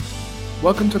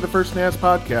Welcome to the First NAS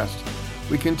podcast.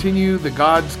 We continue the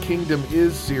God's Kingdom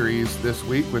Is series this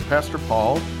week with Pastor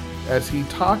Paul as he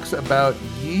talks about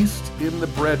yeast in the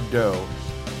bread dough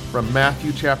from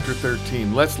Matthew chapter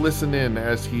 13. Let's listen in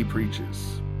as he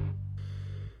preaches.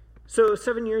 So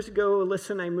 7 years ago,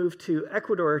 Alyssa and I moved to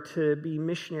Ecuador to be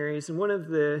missionaries, and one of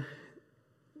the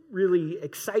really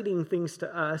exciting things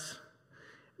to us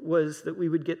was that we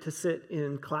would get to sit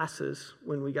in classes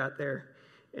when we got there.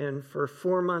 And for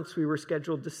 4 months, we were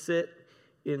scheduled to sit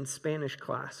in Spanish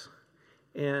class.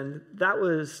 And that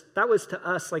was to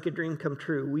us like a dream come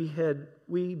true.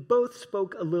 We both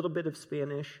spoke a little bit of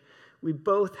Spanish. We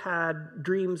both had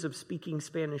dreams of speaking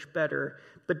Spanish better,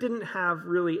 but didn't have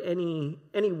really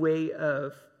any way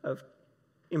of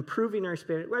improving our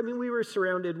Spanish. I mean, we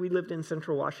lived in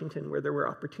Central Washington where there were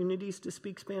opportunities to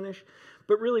speak Spanish,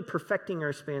 but really perfecting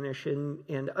our Spanish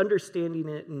and understanding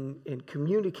it and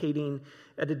communicating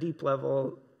at a deep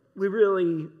level,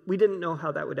 we didn't know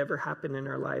how that would ever happen in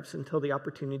our lives until the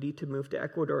opportunity to move to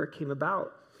Ecuador came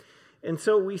about. And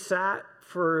so we sat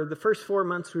for the first 4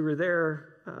 months we were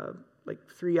there, like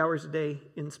 3 hours a day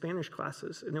in Spanish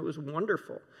classes, and it was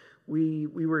wonderful. We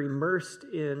were immersed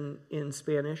in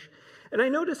Spanish. And I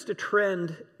noticed a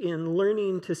trend in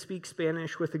learning to speak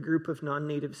Spanish with a group of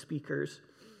non-native speakers.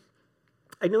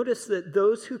 I noticed that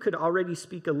those who could already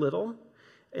speak a little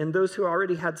and those who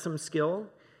already had some skill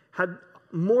had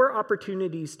more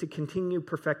opportunities to continue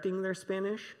perfecting their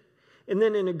Spanish. And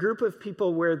then in a group of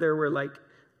people where there were like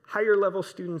higher level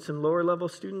students and lower level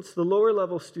students, the lower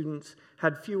level students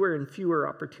had fewer and fewer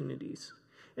opportunities.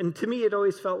 And to me, it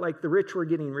always felt like the rich were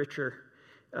getting richer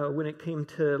when it came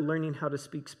to learning how to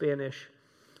speak Spanish.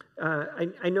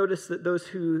 I noticed that those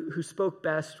who spoke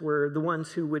best were the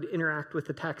ones who would interact with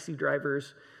the taxi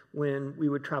drivers when we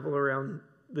would travel around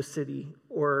the city,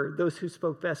 or those who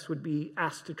spoke best would be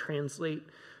asked to translate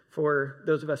for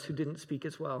those of us who didn't speak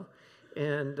as well.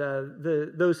 And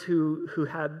those who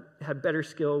had better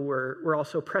skill were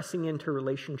also pressing into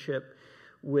relationship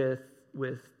with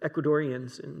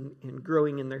Ecuadorians and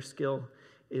growing in their skill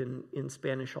in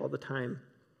Spanish all the time.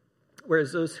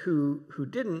 Whereas those who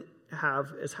didn't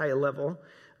have as high a level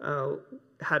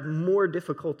had more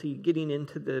difficulty getting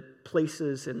into the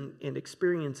places and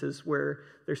experiences where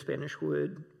their Spanish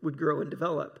would grow and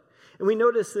develop. And we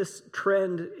notice this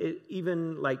trend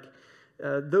even like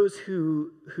those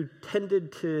who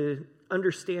tended to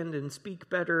understand and speak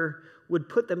better would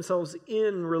put themselves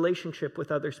in relationship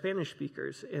with other Spanish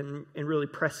speakers and really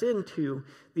press into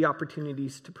the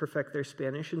opportunities to perfect their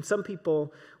Spanish. And some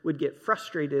people would get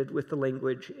frustrated with the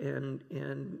language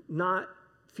and not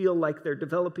feel like they're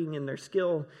developing in their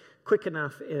skill quick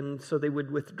enough, and so they would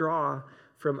withdraw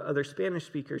from other Spanish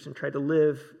speakers and try to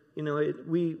live.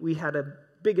 We had a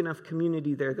big enough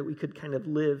community there that we could kind of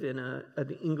live in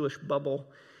an English bubble,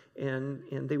 and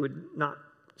they would not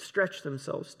stretch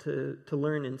themselves to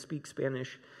learn and speak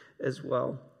Spanish as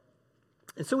well.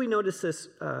 And so we notice this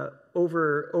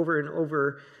over and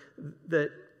over,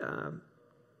 that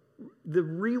the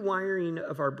rewiring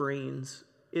of our brains,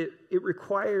 it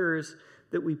requires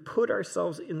that we put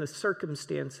ourselves in the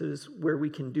circumstances where we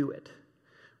can do it,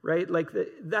 right? Like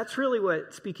that's really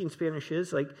what speaking Spanish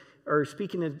is, like, or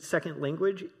speaking a second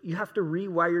language. You have to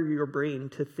rewire your brain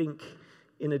to think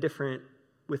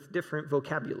with different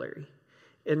vocabulary.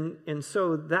 And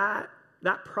so that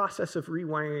process of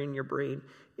rewiring your brain,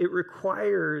 it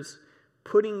requires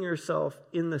putting yourself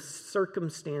in the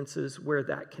circumstances where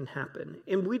that can happen.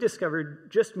 And we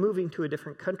discovered just moving to a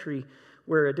different country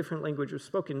where a different language was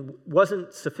spoken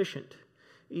wasn't sufficient.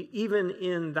 Even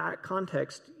in that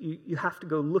context, you have to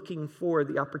go looking for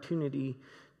the opportunity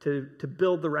to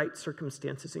build the right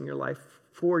circumstances in your life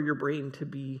for your brain to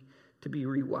be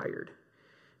rewired.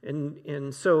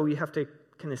 And so you have to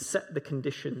kind of set the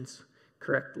conditions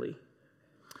correctly.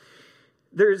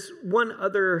 There's one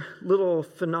other little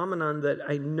phenomenon that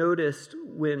I noticed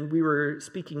when we were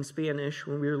speaking Spanish,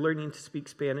 when we were learning to speak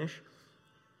Spanish.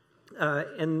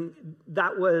 And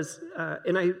that was,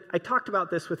 and I talked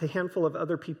about this with a handful of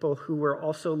other people who were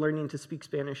also learning to speak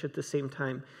Spanish at the same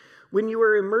time. When you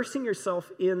were immersing yourself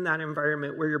in that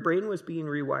environment where your brain was being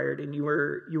rewired and you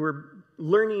were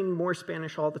learning more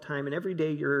Spanish all the time, and every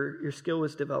day your skill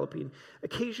was developing,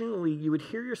 occasionally you would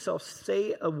hear yourself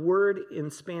say a word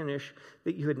in Spanish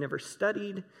that you had never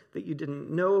studied, that you didn't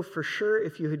know for sure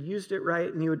if you had used it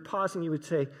right, and you would pause and you would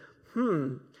say,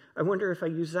 I wonder if I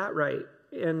used that right.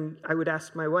 And I would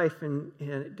ask my wife, and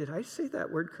did I say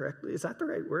that word correctly? Is that the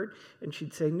right word? And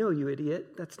she'd say, no, you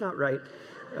idiot, that's not right.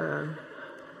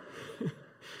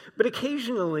 But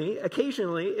occasionally,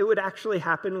 it would actually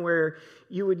happen where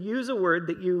you would use a word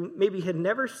that you maybe had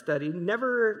never studied,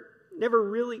 never never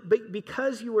really, but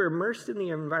because you were immersed in the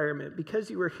environment, because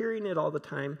you were hearing it all the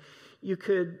time, you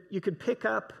could pick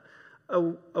up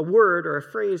a word or a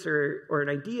phrase or an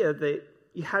idea that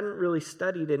you hadn't really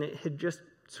studied, and it had just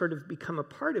sort of become a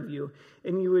part of you,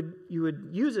 and you would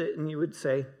use it, and you would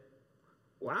say,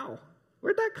 wow,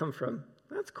 where'd that come from?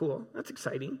 That's cool. That's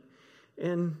exciting.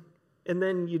 And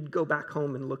then you'd go back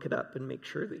home and look it up and make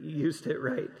sure that you used it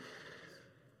right.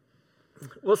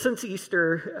 Well, since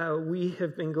Easter, we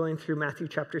have been going through Matthew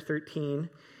chapter 13,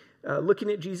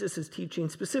 looking at Jesus' teaching,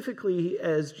 specifically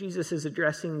as Jesus is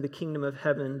addressing the kingdom of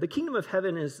heaven. The kingdom of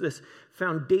heaven is this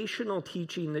foundational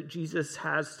teaching that Jesus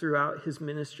has throughout his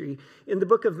ministry. In the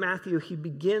book of Matthew, he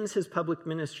begins his public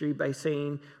ministry by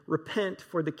saying, repent,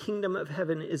 for the kingdom of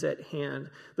heaven is at hand.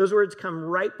 Those words come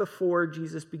right before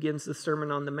Jesus begins the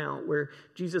Sermon on the Mount, where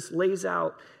Jesus lays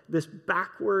out this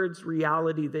backwards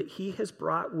reality that he has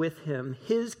brought with him,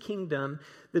 his kingdom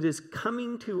that is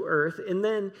coming to earth. And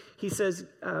then he says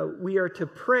we are to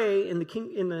pray in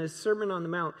the Sermon on the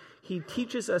Mount. He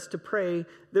teaches us to pray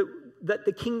that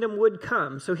the kingdom would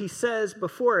come. So he says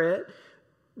before it,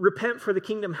 repent, for the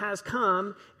kingdom has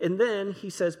come. And then he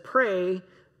says, pray,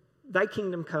 thy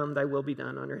kingdom come, thy will be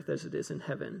done on earth as it is in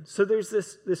heaven. So there's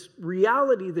this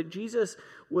reality that Jesus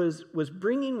was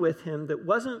bringing with him that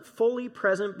wasn't fully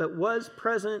present, but was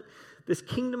present, this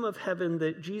kingdom of heaven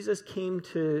that Jesus came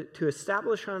to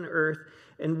establish on earth.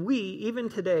 And we, even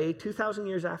today, 2,000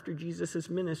 years after Jesus'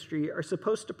 ministry, are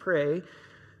supposed to pray,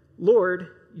 Lord,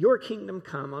 your kingdom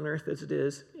come on earth as it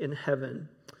is in heaven.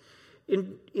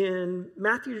 In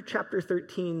Matthew chapter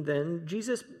 13, then,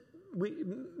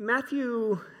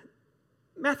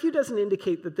 Matthew doesn't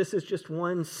indicate that this is just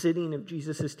one sitting of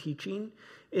Jesus' teaching.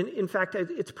 In fact,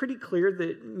 it's pretty clear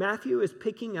that Matthew is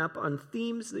picking up on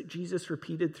themes that Jesus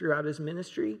repeated throughout his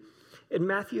ministry, and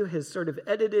Matthew has sort of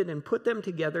edited and put them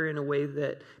together in a way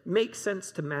that makes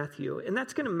sense to Matthew. And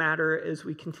that's going to matter as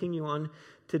we continue on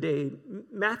today.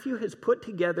 Matthew has put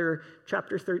together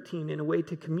chapter 13 in a way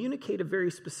to communicate a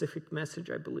very specific message,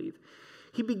 I believe.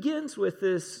 He begins with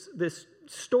this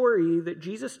story that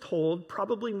Jesus told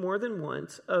probably more than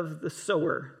once of the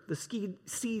sower, the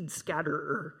seed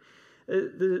scatterer.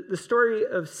 The story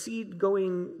of seed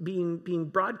being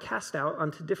broadcast out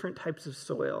onto different types of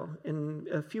soil. And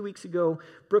a few weeks ago,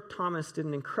 Brooke Thomas did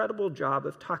an incredible job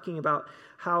of talking about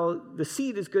how the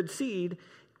seed is good seed.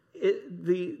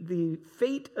 The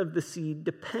fate of the seed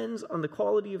depends on the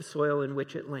quality of soil in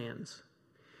which it lands.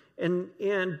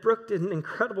 And Brooke did an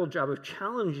incredible job of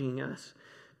challenging us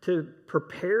to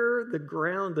prepare the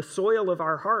ground, the soil of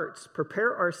our hearts,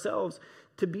 prepare ourselves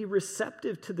to be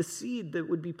receptive to the seed that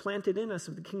would be planted in us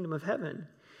of the kingdom of heaven.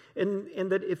 And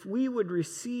that if we would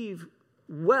receive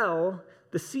well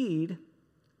the seed,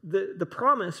 the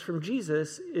promise from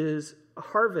Jesus is a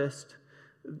harvest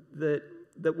that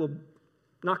will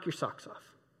knock your socks off.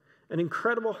 An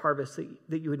incredible harvest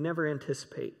that you would never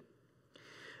anticipate.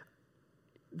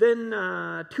 Then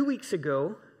 2 weeks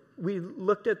ago, we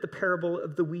looked at the parable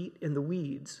of the wheat and the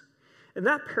weeds. And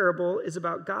that parable is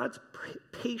about God's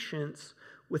patience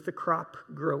with the crop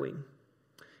growing.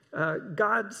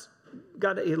 God's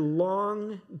got a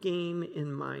long game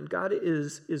in mind. God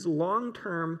is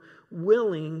long-term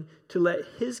willing to let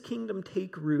his kingdom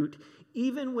take root,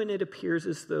 even when it appears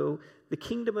as though the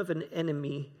kingdom of an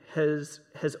enemy has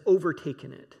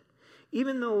overtaken it.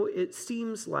 Even though it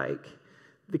seems like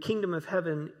the kingdom of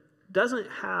heaven doesn't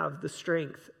have the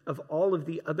strength of all of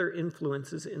the other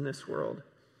influences in this world,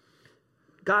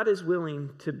 God is willing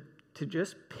to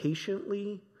just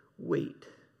patiently wait,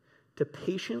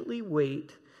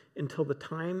 until the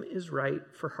time is right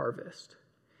for harvest.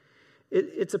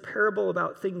 It's a parable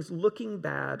about things looking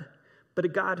bad, but a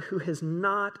God who has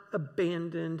not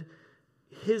abandoned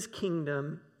his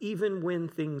kingdom even when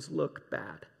things look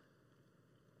bad.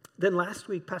 Then last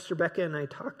week, Pastor Becca and I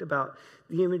talked about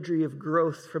the imagery of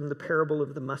growth from the parable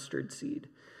of the mustard seed.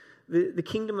 The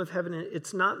kingdom of heaven,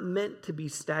 it's not meant to be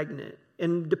stagnant.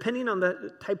 And depending on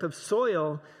the type of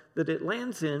soil that it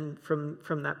lands in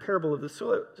from that parable of the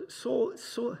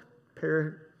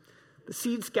the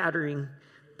seed scattering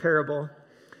parable,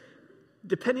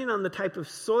 depending on the type of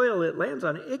soil it lands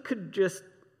on, it could just,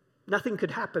 nothing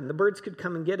could happen. The birds could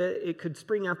come and get it. It could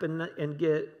spring up and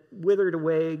get withered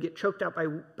away, get choked out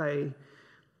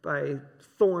by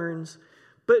thorns.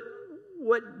 But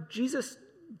what Jesus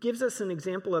gives us an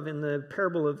example of in the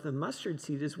parable of the mustard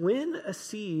seed is when a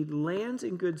seed lands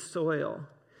in good soil,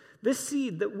 this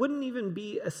seed that wouldn't even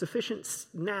be a sufficient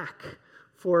snack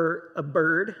for a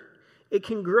bird, it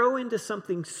can grow into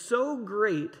something so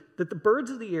great that the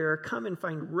birds of the air come and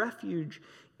find refuge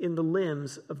in the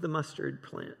limbs of the mustard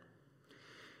plant.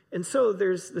 And so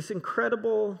there's this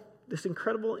incredible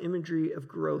imagery of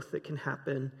growth that can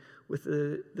happen with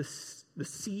the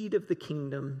seed of the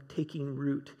kingdom taking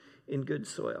root in good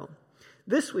soil.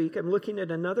 This week, I'm looking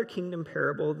at another kingdom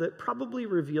parable that probably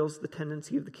reveals the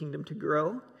tendency of the kingdom to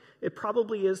grow. It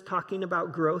probably is talking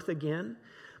about growth again,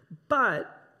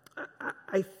 but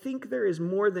I think there is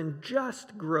more than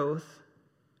just growth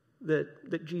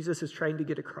that Jesus is trying to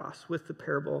get across with the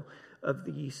parable of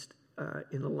the yeast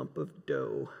in a lump of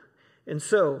dough. And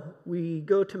so we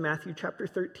go to Matthew chapter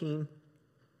 13.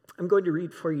 I'm going to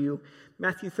read for you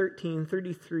Matthew 13,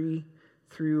 33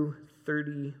 through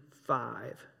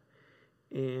 35.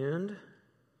 And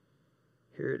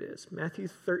here it is, Matthew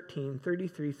 13,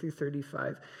 33 through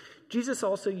 35. Jesus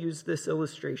also used this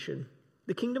illustration.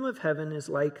 The kingdom of heaven is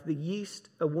like the yeast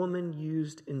a woman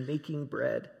used in making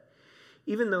bread.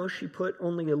 Even though she put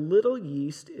only a little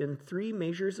yeast in 3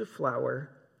 measures of flour,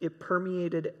 it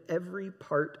permeated every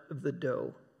part of the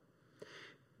dough.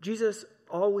 Jesus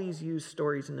always used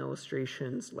stories and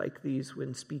illustrations like these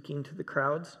when speaking to the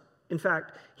crowds. In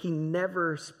fact, he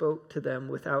never spoke to them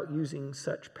without using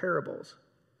such parables.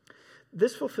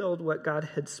 This fulfilled what God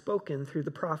had spoken through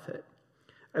the prophet.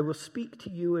 I will speak to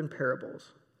you in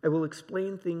parables. I will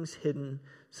explain things hidden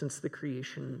since the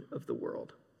creation of the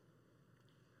world.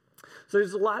 So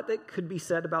there's a lot that could be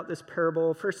said about this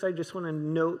parable. First, I just want to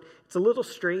note, it's a little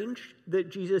strange that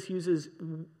Jesus uses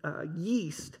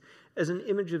yeast as an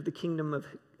image of the kingdom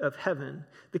of heaven.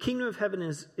 The kingdom of heaven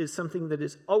is something that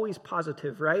is always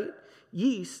positive, right?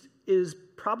 Yeast is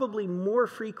probably more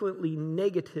frequently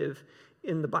negative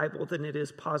in the Bible than it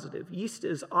is positive. Yeast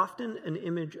is often an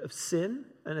image of sin,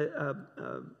 a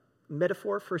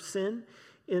metaphor for sin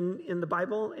in the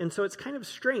Bible. And so it's kind of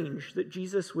strange that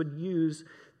Jesus would use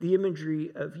the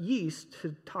imagery of yeast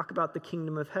to talk about the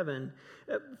kingdom of heaven.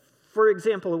 For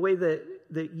example, a way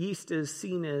that yeast is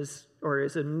seen as, or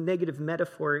is a negative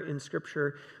metaphor in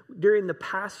Scripture, during the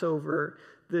Passover,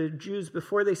 the Jews,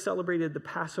 before they celebrated the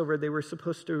Passover, they were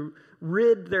supposed to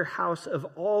rid their house of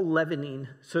all leavening,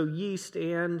 so yeast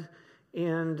and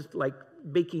like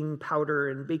baking powder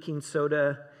and baking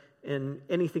soda and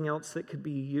anything else that could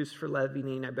be used for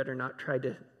leavening. I better not try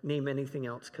to name anything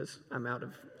else because I'm out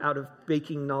of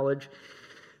baking knowledge.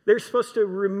 They're supposed to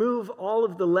remove all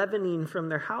of the leavening from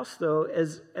their house, though,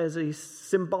 as a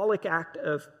symbolic act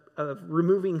of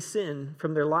removing sin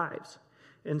from their lives.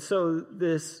 And so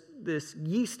this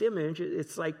yeast image,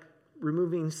 it's like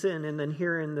removing sin. And then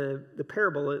here in the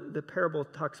parable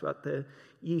talks about the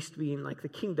yeast being like the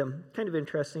kingdom. Kind of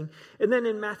interesting. And then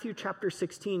in Matthew chapter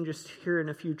 16, just here in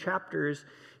a few chapters,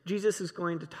 Jesus is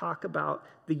going to talk about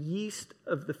the yeast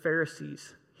of the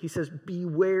Pharisees. He says,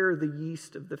 beware the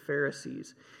yeast of the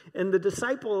Pharisees. And the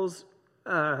disciples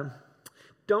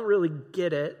don't really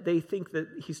get it. They think that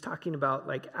he's talking about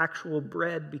like actual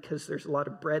bread because there's a lot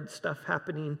of bread stuff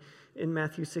happening in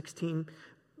Matthew 16.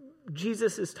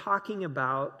 Jesus is talking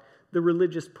about the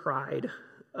religious pride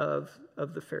of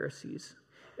the Pharisees.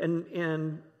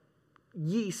 And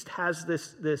yeast has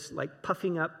this like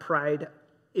puffing up pride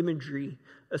imagery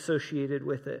associated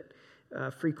with it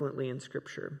frequently in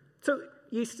Scripture. So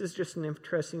yeast is just an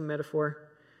interesting metaphor.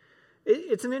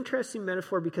 It's an interesting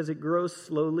metaphor because it grows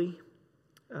slowly,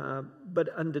 but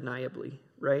undeniably,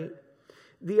 right?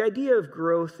 The idea of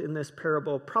growth in this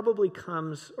parable probably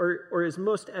comes or is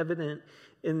most evident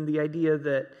in the idea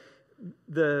that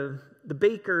the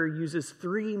baker uses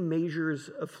 3 measures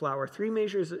of flour.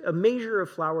 A measure of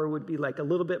flour would be like a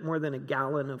little bit more than a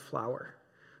gallon of flour.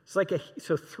 It's like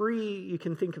you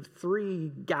can think of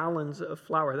 3 gallons of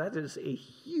flour. That is a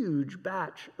huge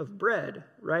batch of bread,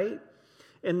 right?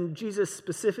 And Jesus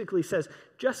specifically says,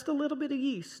 just a little bit of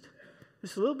yeast.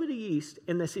 Just a little bit of yeast,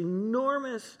 and this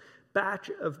enormous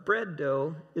batch of bread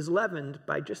dough is leavened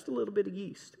by just a little bit of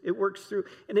yeast. It works through,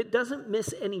 and it doesn't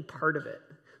miss any part of it.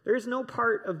 There is no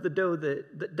part of the dough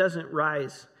that doesn't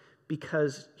rise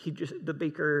because the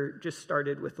baker just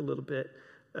started with a little bit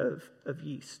of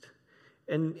yeast.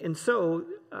 And so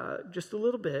just a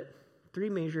little bit, 3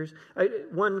 measures.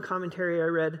 One commentary I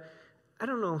read, I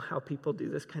don't know how people do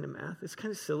this kind of math. It's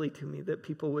kind of silly to me that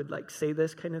people would like say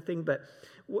this kind of thing, but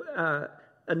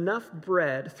enough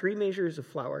bread, 3 measures of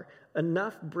flour,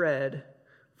 enough bread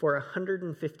for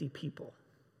 150 people.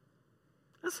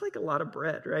 That's like a lot of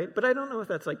bread, right? But I don't know if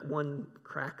that's like one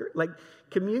cracker, like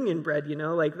communion bread,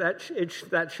 like that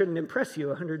shouldn't impress you,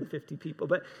 150 people.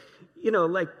 But,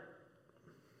 like,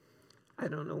 I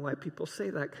don't know why people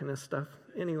say that kind of stuff.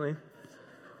 Anyway,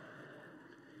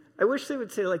 I wish they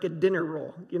would say like a dinner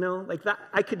roll, like that.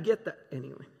 I could get that.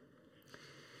 Anyway.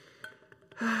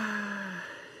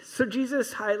 So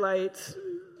Jesus highlights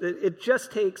It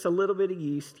just takes a little bit of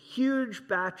yeast, huge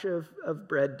batch of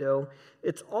bread dough.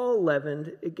 It's all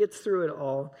leavened. It gets through it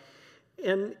all.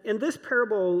 And this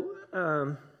parable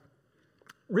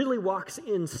really walks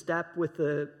in step with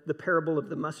the parable of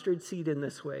the mustard seed in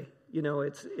this way. You know,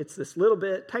 it's this little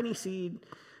bit, tiny seed,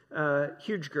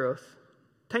 huge growth.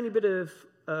 Tiny bit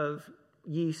of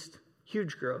yeast,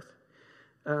 huge growth.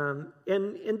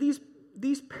 And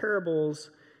these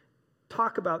parables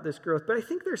talk about this growth, but I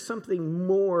think there's something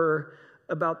more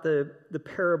about the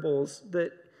parables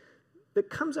that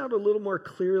comes out a little more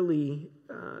clearly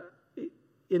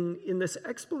in this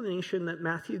explanation that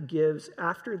Matthew gives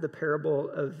after the parable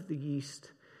of the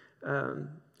yeast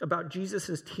about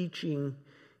Jesus' teaching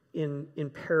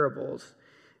in parables.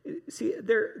 See,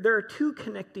 there are two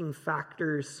connecting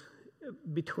factors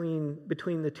between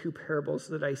the two parables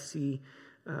that I see,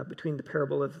 between the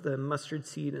parable of the mustard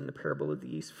seed and the parable of the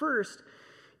yeast. First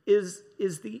is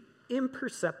the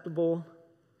imperceptible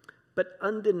but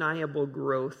undeniable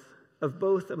growth of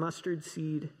both a mustard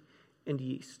seed and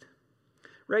yeast.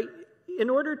 Right? In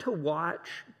order to watch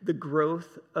the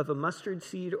growth of a mustard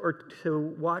seed or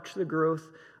to watch the growth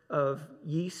of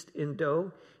yeast in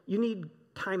dough, you need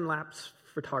time-lapse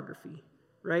photography,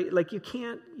 right? Like you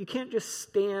can't just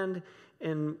stand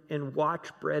and watch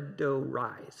bread dough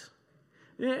rise.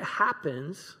 And it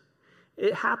happens,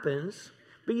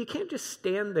 but you can't just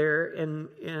stand there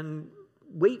and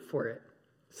wait for it.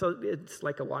 So it's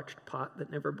like a watched pot that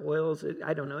never boils.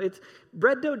 I don't know.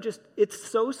 Bread dough it's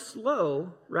so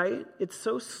slow, right? It's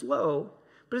so slow,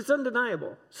 but it's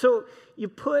undeniable. So you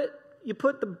put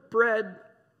the bread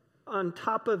on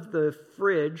top of the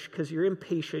fridge because you're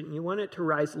impatient and you want it to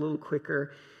rise a little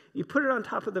quicker. You put it on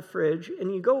top of the fridge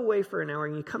and you go away for an hour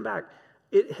and you come back.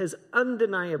 It has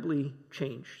undeniably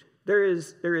changed. There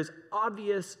is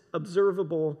obvious,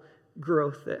 observable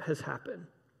growth that has happened.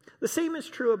 The same is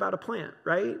true about a plant,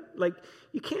 right? Like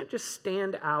you can't just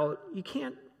stand out. You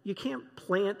can't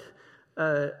plant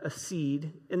a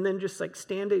seed and then just like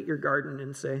stand at your garden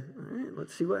and say, all right,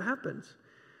 let's see what happens.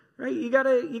 Right? You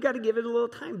gotta give it a little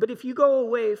time. But if you go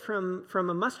away from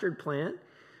a mustard plant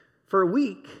for a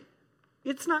week,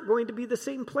 it's not going to be the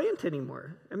same plant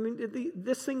anymore. I mean,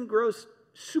 this thing grows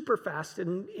super fast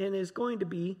and is going to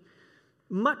be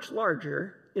much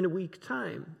larger in a week's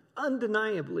time.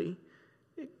 Undeniably,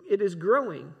 it is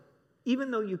growing,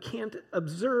 even though you can't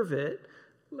observe it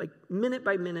like minute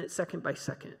by minute, second by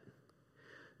second.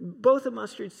 Both a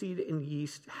mustard seed and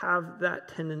yeast have that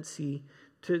tendency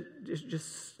to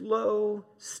just slow,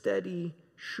 steady,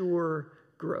 sure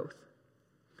growth.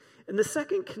 And the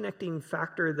second connecting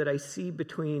factor that I see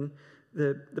between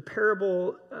the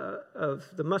parable of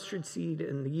the mustard seed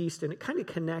and the yeast, and it kind of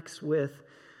connects with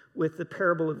the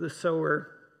parable of the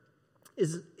sower,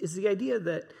 is the idea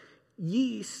that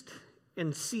yeast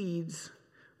and seeds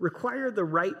require the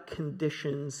right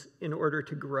conditions in order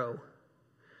to grow.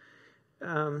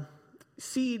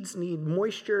 Seeds need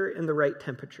moisture and the right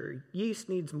temperature. Yeast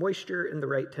needs moisture and the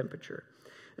right temperature.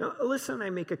 Now, Alyssa and I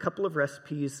make a couple of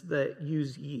recipes that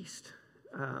use yeast.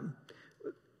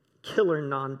 Killer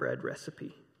non-bread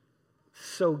recipe.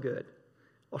 So good.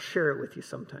 I'll share it with you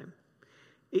sometime.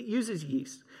 It uses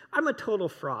yeast. I'm a total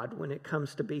fraud when it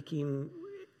comes to baking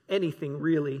anything,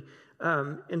 really.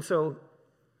 And so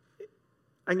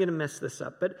I'm going to mess this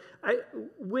up. But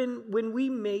when we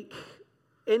make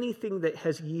anything that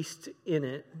has yeast in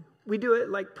it, we do it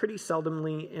like pretty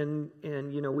seldomly, and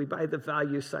you know, we buy the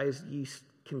value-sized yeast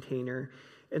container.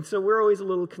 And so we're always a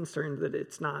little concerned that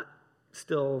it's not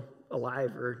still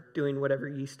alive or doing whatever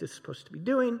yeast is supposed to be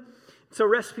doing. So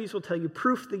recipes will tell you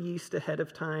proof the yeast ahead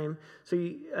of time. So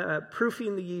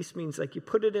proofing the yeast means like you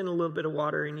put it in a little bit of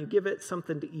water and you give it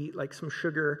something to eat, like some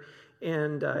sugar,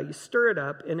 and you stir it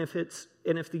up. And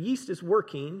if the yeast is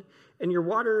working and your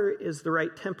water is the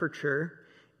right temperature,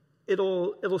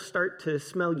 it'll start to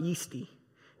smell yeasty,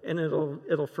 and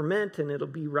it'll ferment and it'll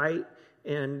be right,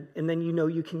 and then you know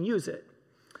you can use it.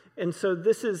 And so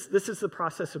this is the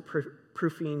process of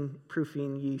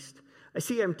proofing yeast. I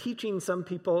see I'm teaching some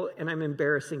people and I'm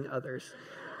embarrassing others.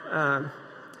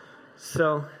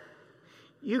 So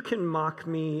you can mock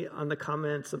me on the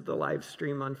comments of the live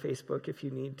stream on Facebook if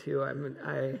you need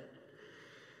to.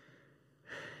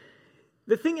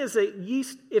 The thing is that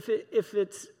yeast, if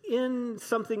it's in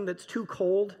something that's too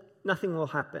cold, nothing will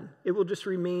happen. It will just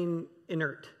remain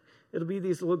inert. It'll be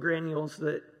these little granules.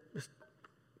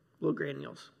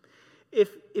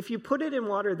 If you put it in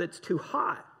water that's too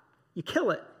hot, you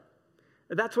kill it.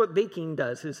 That's what baking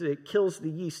does, is it kills the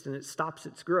yeast and it stops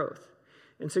its growth.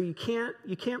 And so you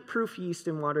can't proof yeast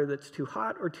in water that's too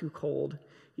hot or too cold.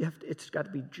 It's got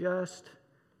to be just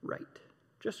right.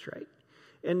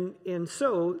 And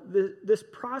so this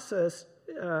process,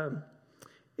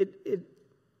 it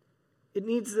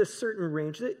needs this certain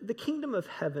range. The kingdom of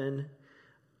heaven,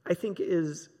 I think,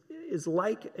 is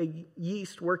like a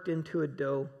yeast worked into a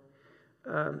dough.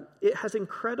 It has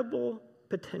incredible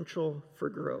potential for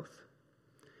growth.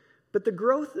 But the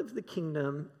growth of the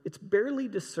kingdom, it's barely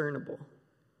discernible.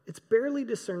 It's barely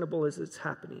discernible as it's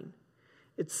happening.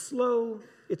 It's slow,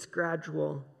 it's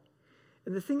gradual.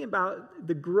 And the thing about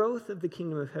the growth of the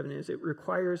kingdom of heaven is it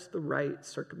requires the right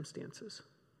circumstances.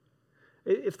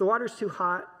 If the water's too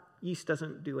hot, yeast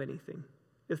doesn't do anything.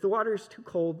 If the water's too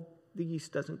cold, the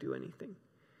yeast doesn't do anything.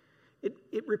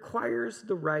 It requires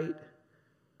the right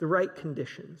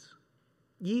conditions.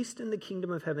 Yeast in the kingdom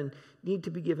of heaven need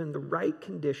to be given the right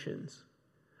conditions.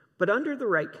 But under the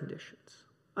right conditions,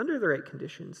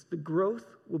 the growth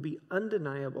will be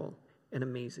undeniable and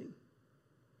amazing.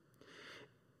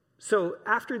 So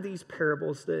after these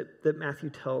parables that Matthew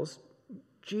tells,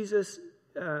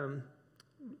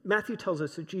 Matthew tells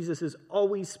us that Jesus is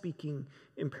always speaking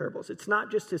in parables. It's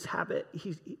not just his habit.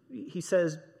 He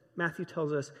says, Matthew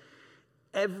tells us,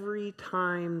 every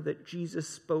time that Jesus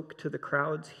spoke to the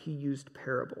crowds, he used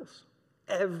parables.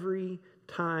 Every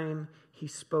time he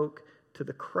spoke to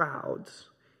the crowds,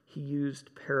 he used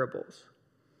parables.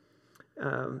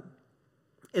 And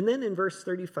then in verse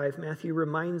 35, Matthew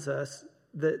reminds us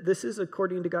that this is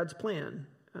according to God's plan.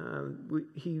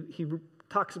 He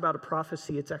talks about a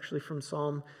prophecy. It's actually from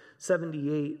Psalm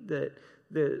 78 that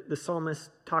the psalmist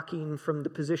talking from the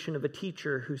position of a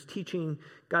teacher who's teaching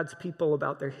God's people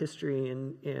about their history.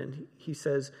 And he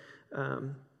says,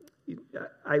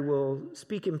 I will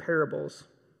speak in parables,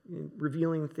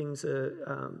 revealing things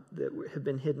that have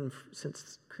been hidden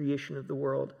since creation of the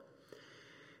world.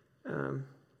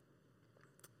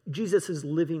 Jesus is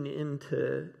living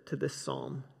into this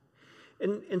psalm.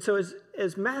 And so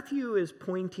as Matthew is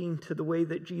pointing to the way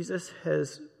that Jesus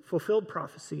has fulfilled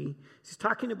prophecy, he's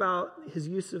talking about his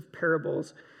use of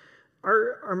parables.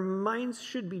 Our minds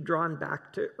should be drawn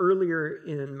back to earlier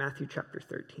in Matthew chapter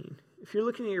 13. If you're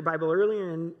looking at your Bible,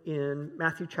 earlier in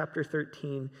Matthew chapter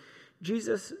 13,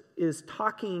 Jesus is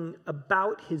talking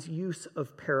about his use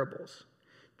of parables.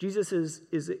 Jesus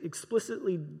is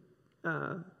explicitly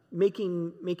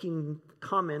making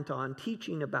comment on,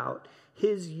 teaching about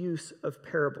his use of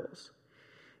parables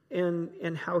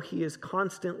and how he is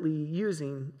constantly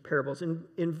using parables.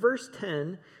 In verse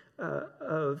 10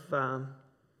 of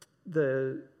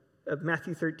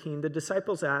Matthew 13, the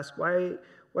disciples ask, why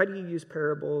do you use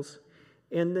parables?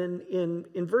 And then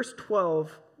in verse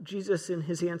 12, Jesus, in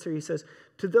his answer, he says,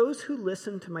 to those who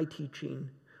listen to my teaching,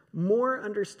 more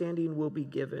understanding will be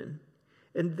given,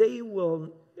 and they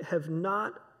will have an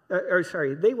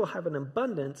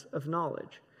abundance of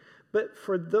knowledge. But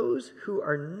for those who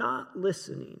are not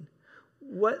listening,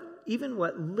 even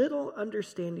what little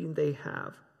understanding they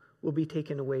have will be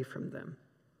taken away from them.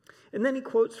 And then he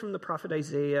quotes from the prophet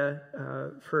Isaiah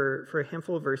for a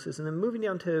handful of verses. And then moving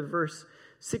down to verse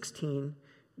 16,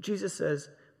 Jesus says,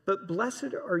 but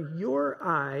blessed are your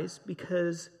eyes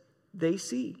because they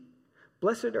see.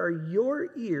 Blessed are your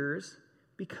ears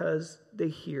because they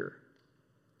hear.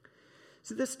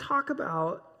 So this talk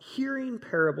about hearing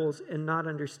parables and not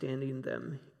understanding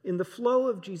them, in the flow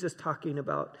of Jesus talking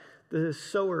about the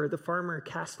sower, the farmer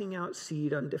casting out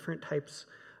seed on different types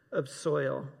of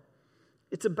soil,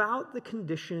 it's about the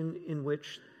condition in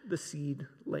which the seed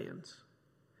lands.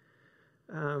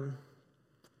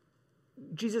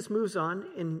 Jesus moves on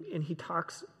and he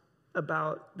talks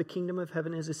about the kingdom of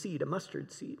heaven as a seed, a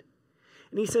mustard seed.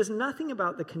 And he says nothing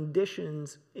about the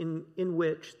conditions in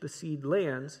which the seed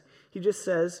lands. He just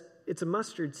says it's a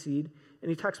mustard seed, and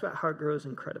he talks about how it grows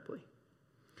incredibly.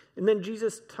 And then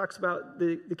Jesus talks about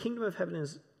the kingdom of heaven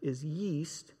is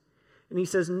yeast, and he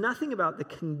says nothing about the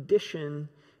condition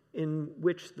in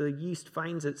which the yeast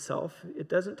finds itself. It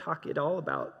doesn't talk at all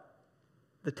about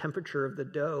the temperature of the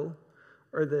dough,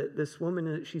 or this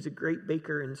woman, she's a great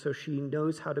baker, and so she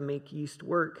knows how to make yeast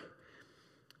work.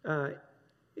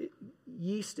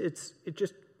 Yeast, it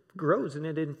just grows and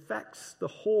it infects the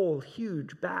whole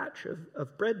huge batch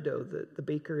of bread dough that the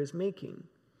baker is making.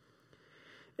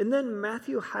 And then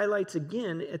Matthew highlights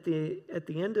again at the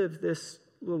end of this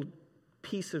little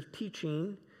piece of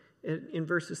teaching in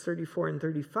verses 34 and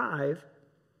 35,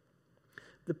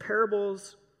 the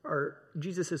parables are,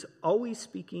 Jesus is always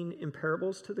speaking in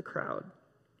parables to the crowd.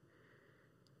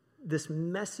 This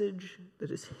message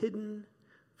that is hidden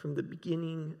from the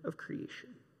beginning of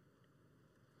creation.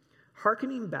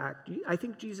 Hearkening back, I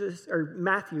think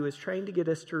Matthew is trying to get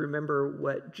us to remember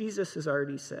what Jesus has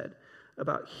already said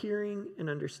about hearing and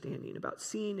understanding, about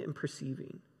seeing and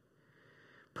perceiving.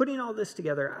 Putting all this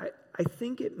together, I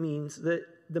think it means that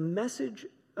the message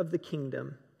of the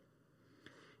kingdom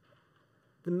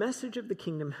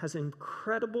has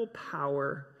incredible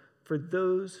power for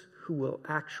those who will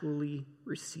actually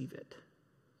receive it.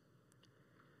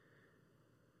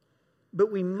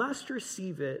 But we must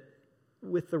receive it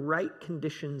with the right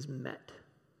conditions met.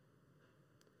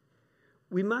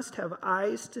 We must have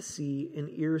eyes to see and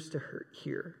ears to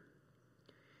hear.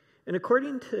 And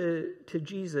according to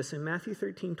Jesus in Matthew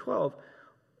 13:12,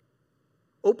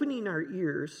 opening our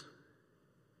ears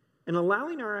and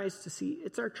allowing our eyes to see,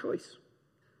 it's our choice.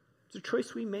 It's a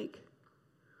choice we make.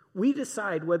 We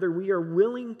decide whether we are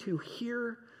willing to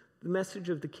hear the message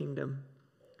of the kingdom.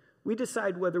 We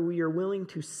decide whether we are willing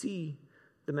to see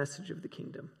the message of the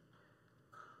kingdom.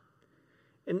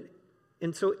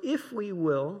 And so if we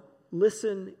will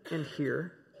listen and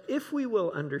hear, if we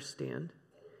will understand,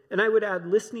 and I would add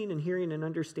listening and hearing and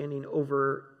understanding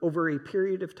over a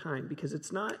period of time, because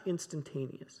it's not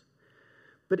instantaneous.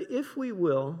 But if we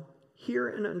will hear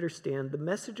and understand the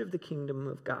message of the kingdom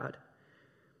of God,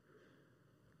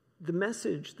 the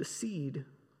message, the seed,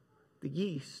 the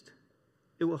yeast,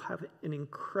 it will have an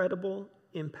incredible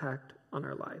impact on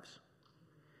our lives.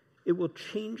 It will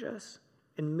change us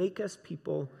and make us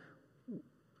people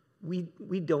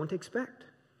we don't expect.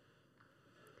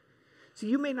 So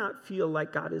you may not feel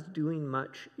like God is doing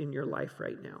much in your life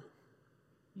right now.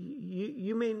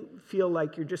 You may feel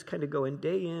like you're just kind of going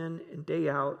day in and day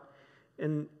out.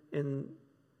 And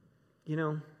you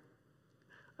know,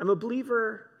 I'm a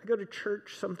believer. I go to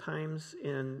church sometimes,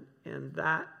 and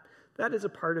that is a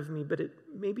part of me, but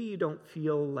maybe you don't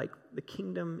feel like the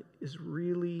kingdom is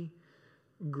really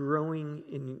growing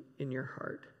in your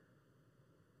heart.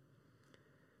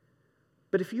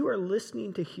 But if you are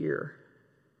listening to hear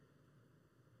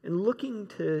and looking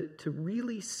to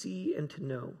really see and to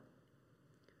know,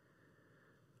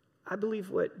 I believe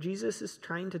what Jesus is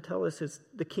trying to tell us is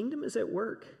the kingdom is at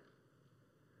work.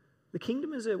 The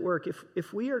kingdom is at work.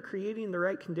 If we are creating the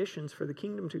right conditions for the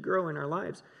kingdom to grow in our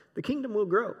lives, the kingdom will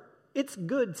grow. It's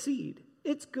good seed.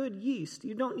 It's good yeast.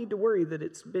 You don't need to worry that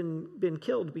it's been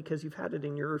killed because you've had it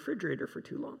in your refrigerator for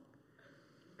too long.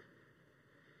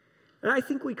 And I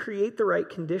think we create the right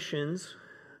conditions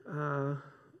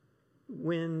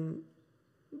when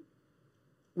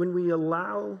we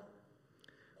allow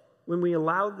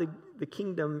the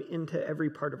kingdom into every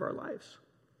part of our lives,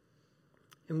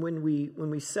 and when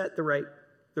we set the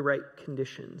right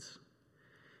conditions.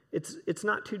 It's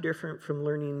not too different from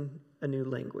learning a new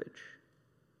language.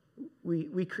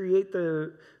 We create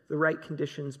the right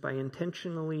conditions by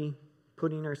intentionally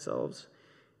putting ourselves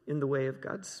in the way of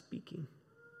God's speaking,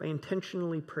 by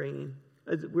intentionally praying.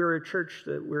 We're a church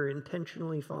that we're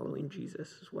intentionally following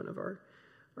Jesus is one of our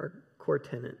core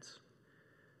tenets.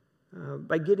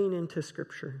 By getting into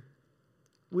Scripture,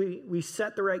 we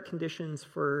set the right conditions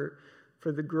for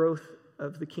the growth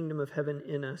of the kingdom of heaven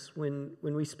in us when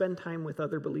we spend time with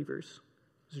other believers.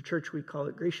 As a church, we call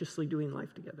it graciously doing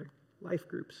life together, life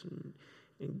groups,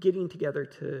 and getting together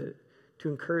to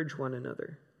encourage one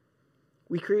another.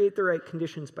 We create the right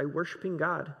conditions by worshiping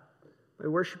God, by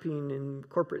worshiping in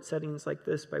corporate settings like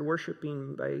this, by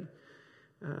worshiping,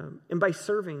 and by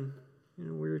serving. You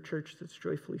know, we're a church that's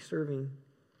joyfully serving.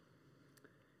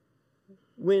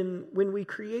 When we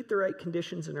create the right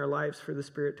conditions in our lives for the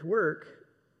Spirit to work,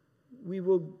 we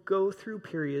will go through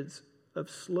periods of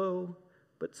slow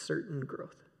but certain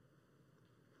growth.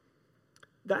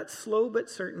 That slow but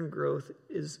certain growth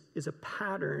is a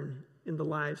pattern in the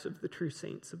lives of the true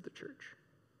saints of the church.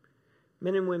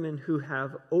 Men and women who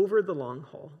have, over the long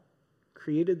haul,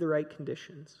 created the right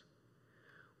conditions.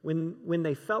 When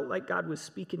they felt like God was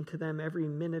speaking to them every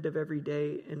minute of every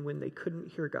day, and when they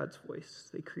couldn't hear God's voice,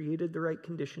 they created the right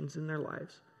conditions in their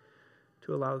lives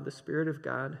to allow the Spirit of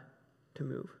God to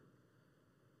move.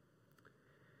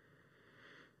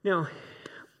 Now,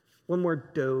 one more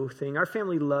dough thing. Our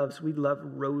family we love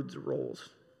Rhodes rolls.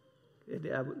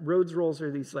 Rhodes rolls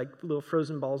are these like little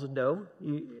frozen balls of dough.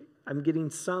 I'm getting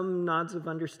some nods of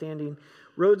understanding.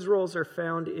 Rhodes rolls are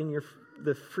found in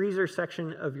the freezer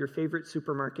section of your favorite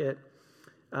supermarket.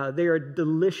 They are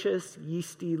delicious,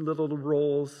 yeasty little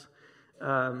rolls.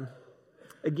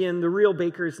 Again, the real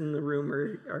bakers in the room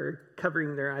are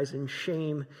covering their eyes in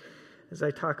shame as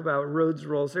I talk about Rhodes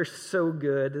rolls. They're so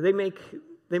good. They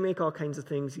make all kinds of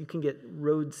things. You can get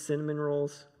Rhodes cinnamon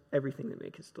rolls. Everything they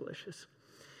make is delicious.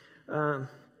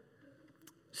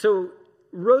 So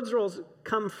Rhodes rolls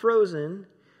come frozen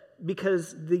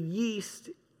because the yeast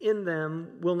in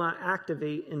them will not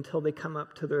activate until they come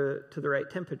up to the right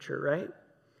temperature, right?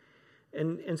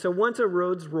 And so once a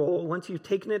Rhodes roll, once you've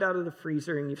taken it out of the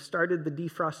freezer and you've started the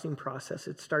defrosting process,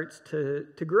 it starts to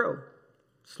grow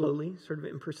slowly, sort of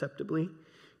imperceptibly,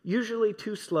 usually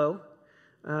too slow.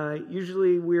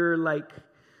 Usually we're like,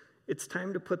 it's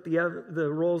time to put the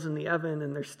rolls in the oven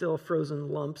and there's still frozen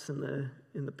lumps in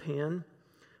the pan.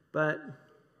 But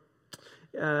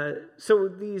so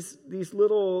these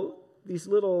little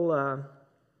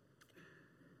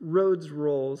Rhodes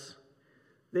rolls,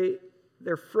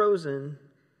 they're frozen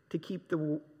to keep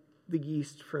the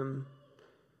yeast from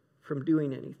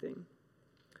doing anything.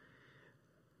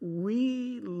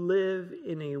 We live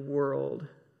in a world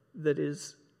that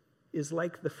is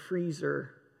like the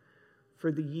freezer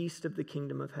for the yeast of the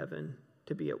kingdom of heaven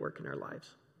to be at work in our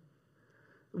lives.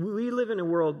 We live in a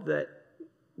world that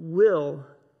will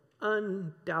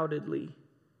undoubtedly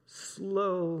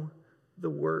slow the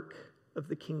work of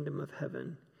the kingdom of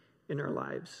heaven in our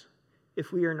lives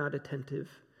if we are not attentive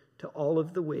to all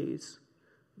of the ways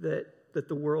that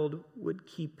the world would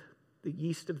keep the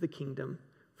yeast of the kingdom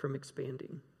from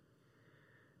expanding.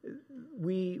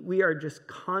 We are just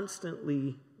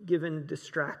constantly given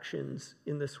distractions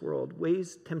in this world,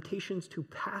 temptations to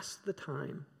pass the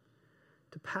time,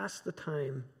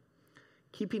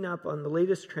 keeping up on the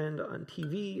latest trend on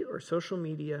TV or social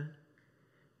media.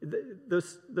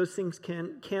 Those things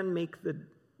can make the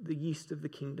yeast of the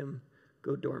kingdom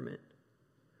go dormant.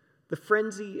 The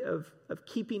frenzy of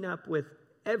keeping up with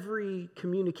every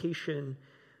communication,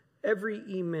 every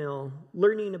email,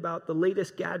 learning about the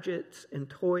latest gadgets and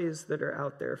toys that are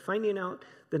out there, finding out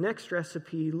the next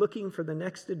recipe, looking for the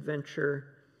next adventure,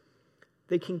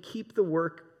 they can keep the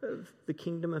work of the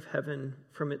kingdom of heaven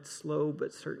from its slow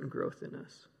but certain growth in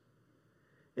us.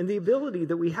 And the ability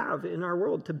that we have in our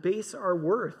world to base our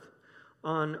worth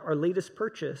on our latest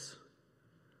purchase,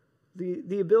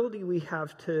 the ability we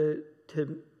have to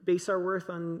base our worth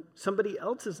on somebody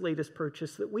else's latest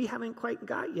purchase that we haven't quite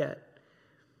got yet.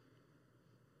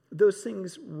 Those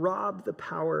things rob the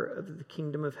power of the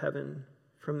kingdom of heaven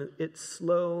from its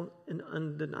slow and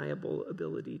undeniable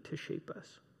ability to shape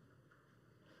us.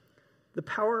 The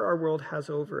power our world has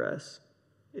over us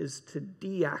is to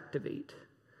deactivate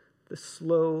the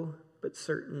slow but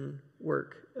certain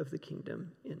work of the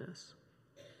kingdom in us.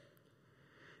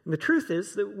 And the truth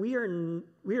is that we are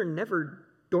never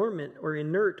dormant or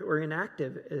inert or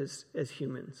inactive as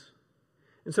humans.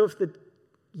 And so if the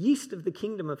yeast of the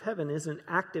kingdom of heaven isn't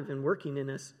active and working in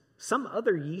us, some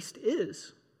other yeast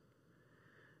is.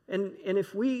 And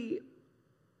if we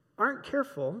aren't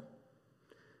careful,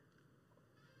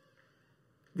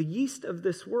 the yeast of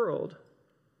this world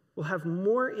will have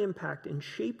more impact in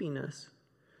shaping us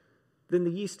than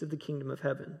the yeast of the kingdom of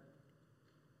heaven.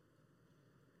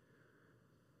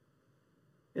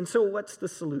 And so what's the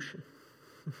solution?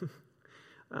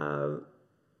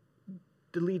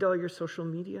 Delete all your social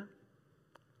media?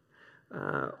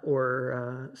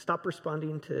 Or stop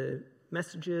responding to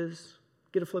messages?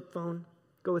 Get a flip phone?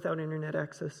 Go without internet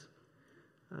access?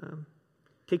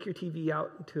 Take your TV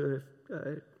out into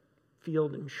a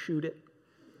field and shoot it?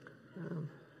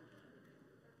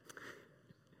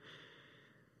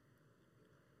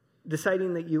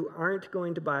 Deciding that you aren't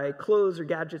going to buy clothes or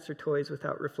gadgets or toys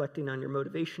without reflecting on your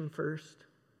motivation first.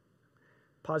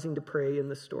 Pausing to pray in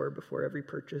the store before every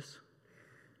purchase.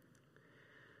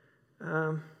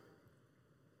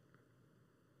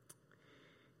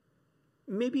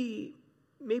 Maybe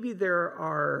there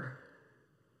are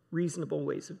reasonable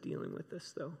ways of dealing with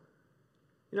this, though.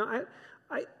 You know,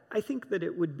 I think that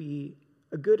it would be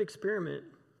a good experiment,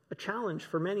 a challenge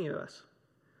for many of us.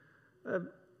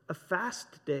 A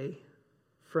fast day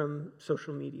from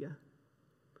social media.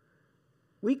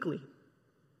 Weekly.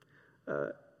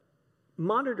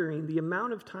 Monitoring the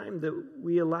amount of time that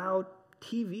we allow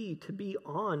TV to be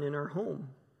on in our home.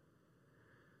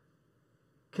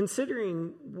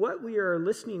 Considering what we are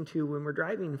listening to when we're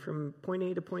driving from point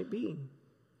A to point B.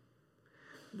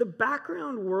 The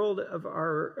background noise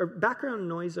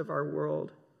of our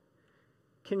world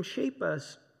can shape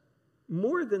us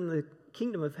more than the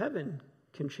kingdom of heaven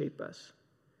can shape us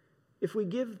if we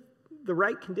give the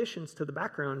right conditions to the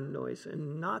background noise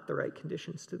and not the right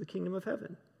conditions to the kingdom of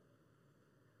heaven.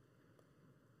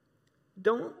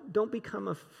 Don't become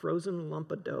a frozen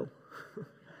lump of dough.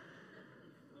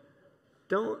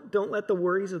 Don't let the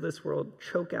worries of this world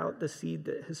choke out the seed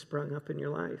that has sprung up in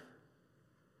your life.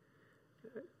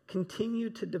 Continue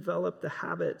to develop the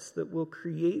habits that will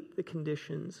create the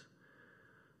conditions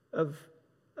of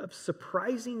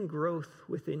surprising growth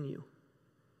within you.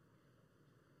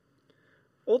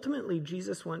 Ultimately,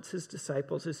 Jesus wants his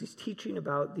disciples, as he's teaching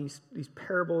about these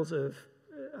parables of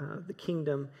the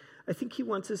kingdom, I think he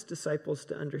wants his disciples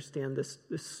to understand this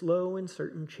slow and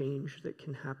certain change that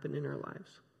can happen in our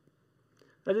lives.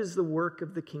 That is the work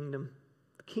of the kingdom.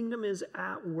 The kingdom is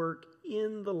at work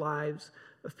in the lives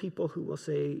of people who will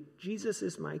say, Jesus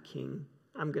is my king,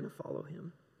 I'm going to follow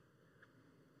him.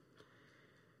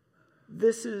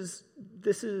 This is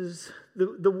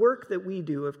the work that we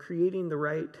do of creating the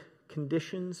right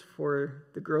conditions for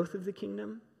the growth of the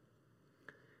kingdom.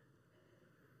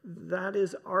 That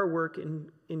is our work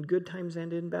in good times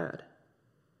and in bad.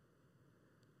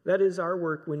 That is our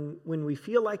work when we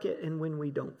feel like it and when we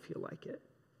don't feel like it.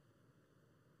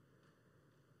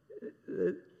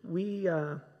 We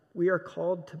are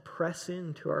called to press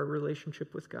into our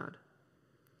relationship with God,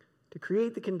 to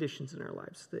create the conditions in our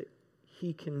lives that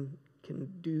he can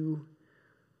do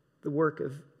the work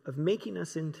of making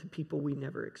us into people we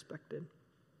never expected.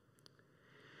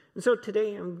 And so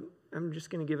today I'm just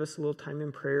going to give us a little time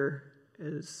in prayer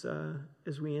as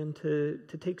we end to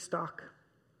take stock.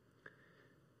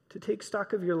 To take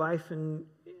stock of your life and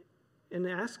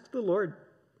ask the Lord,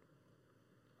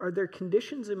 are there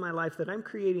conditions in my life that I'm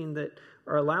creating that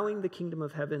are allowing the kingdom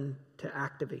of heaven to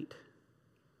activate?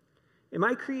 Am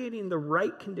I creating the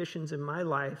right conditions in my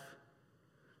life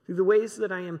through the ways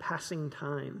that I am passing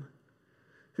time,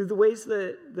 through the ways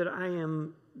that I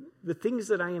am, the things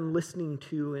that I am listening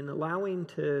to and allowing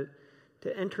to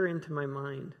enter into my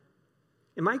mind?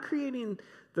 Am I creating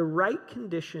the right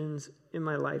conditions in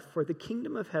my life for the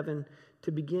kingdom of heaven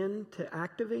to begin to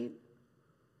activate?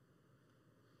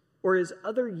 Or is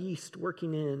other yeast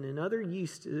working in and other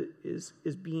yeast is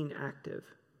being active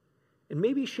and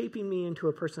maybe shaping me into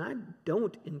a person I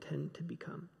don't intend to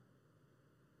become?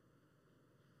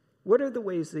 What are the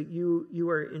ways that you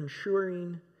are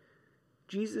ensuring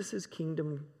Jesus'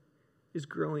 kingdom is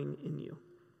growing in you?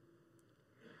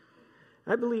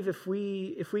 I believe if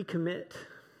we commit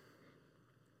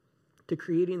to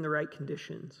creating the right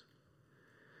conditions,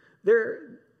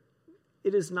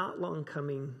 it is not long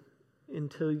coming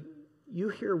until you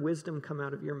hear wisdom come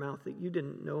out of your mouth that you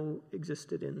didn't know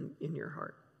existed in your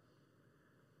heart.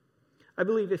 I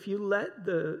believe if you let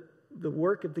the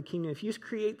work of the kingdom, if you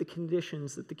create the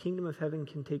conditions that the kingdom of heaven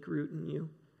can take root in you,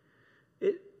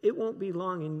 it won't be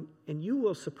long and you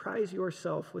will surprise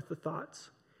yourself with the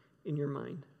thoughts in your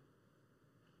mind.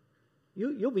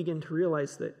 You'll begin to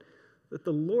realize that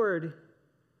the Lord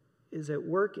is at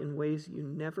work in ways you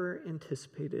never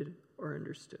anticipated or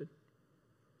understood.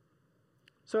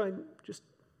 So I just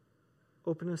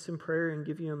open us in prayer and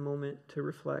give you a moment to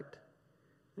reflect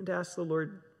and to ask the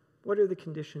Lord, what are the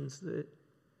conditions that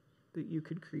you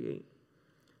could create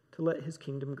to let his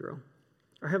kingdom grow?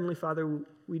 Our Heavenly Father,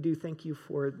 we do thank you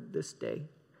for this day.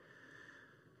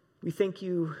 We thank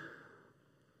you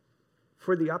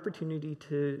for the opportunity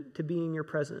to be in your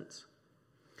presence.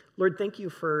 Lord, thank you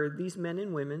for these men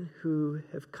and women who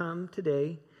have come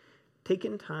today,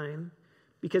 taken time,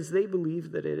 because they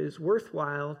believe that it is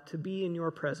worthwhile to be in your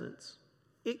presence.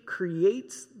 It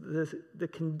creates the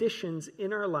conditions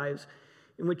in our lives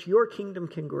in which your kingdom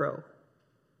can grow.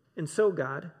 And so,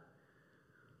 God,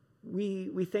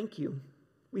 we thank you.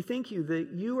 We thank you that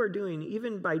you are doing,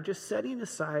 even by just setting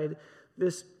aside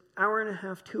this hour and a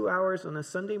half, 2 hours on a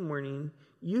Sunday morning,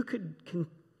 you could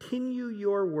continue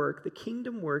your work, the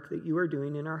kingdom work that you are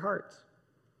doing in our hearts.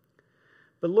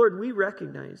 But Lord, we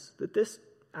recognize that this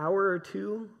hour or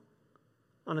two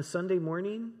on a Sunday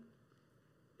morning,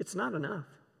 it's not enough.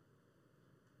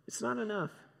 It's not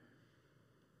enough.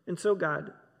 And so,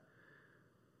 God,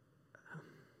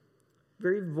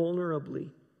 very vulnerably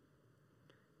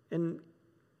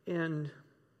and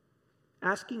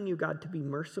asking you, God, to be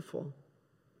merciful,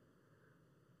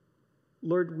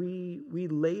 Lord, we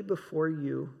lay before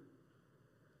you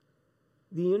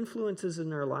the influences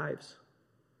in our lives,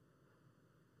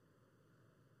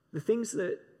 the things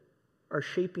that are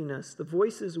shaping us, the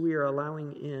voices we are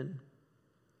allowing in.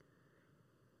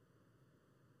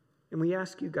 And we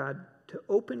ask you, God, to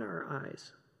open our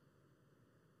eyes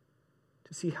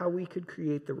to see how we could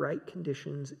create the right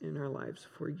conditions in our lives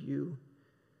for you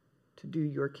to do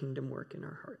your kingdom work in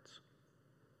our hearts.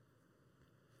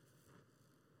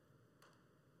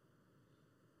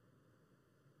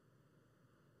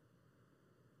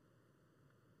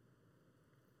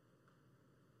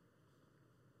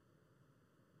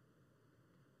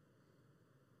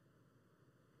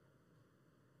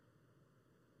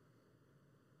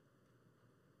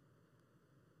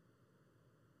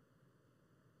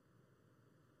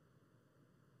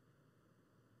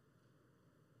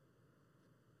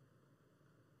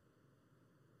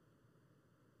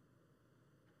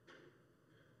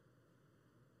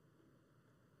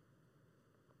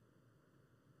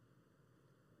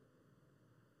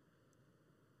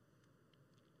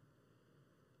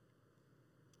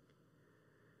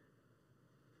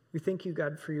 We thank you,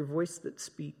 God, for your voice that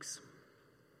speaks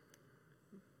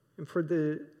and for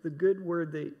the good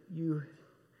word that you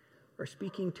are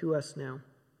speaking to us now.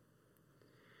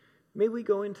 May we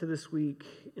go into this week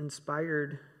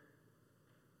inspired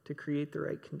to create the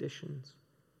right conditions.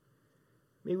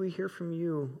 May we hear from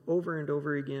you over and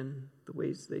over again the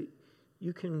ways that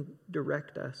you can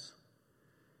direct us,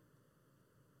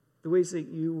 the ways that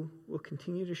you will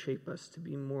continue to shape us to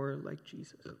be more like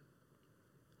Jesus.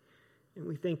 And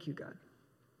we thank you, God,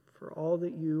 for all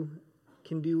that you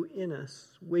can do in us,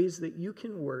 ways that you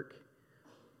can work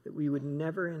that we would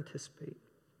never anticipate,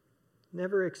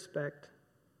 never expect.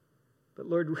 But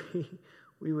Lord,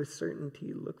 we with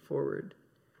certainty look forward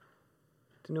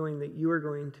to knowing that you are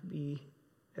going to be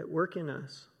at work in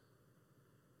us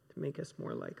to make us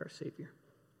more like our Savior.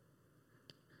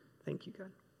 Thank you,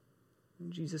 God.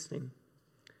 In Jesus' name,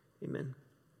 amen.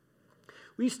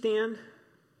 Will you stand?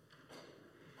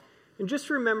 And just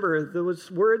remember those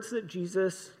words that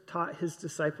Jesus taught his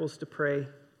disciples to pray.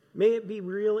 May it be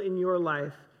real in your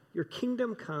life. Your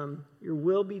kingdom come, your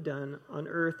will be done on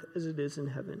earth as it is in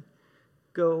heaven.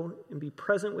 Go and be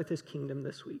present with his kingdom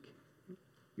this week.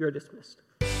 You're dismissed.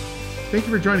 Thank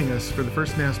you for joining us for the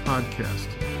First Mass podcast.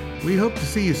 We hope to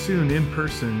see you soon in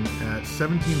person at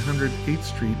 1700 8th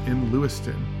Street in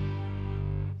Lewiston.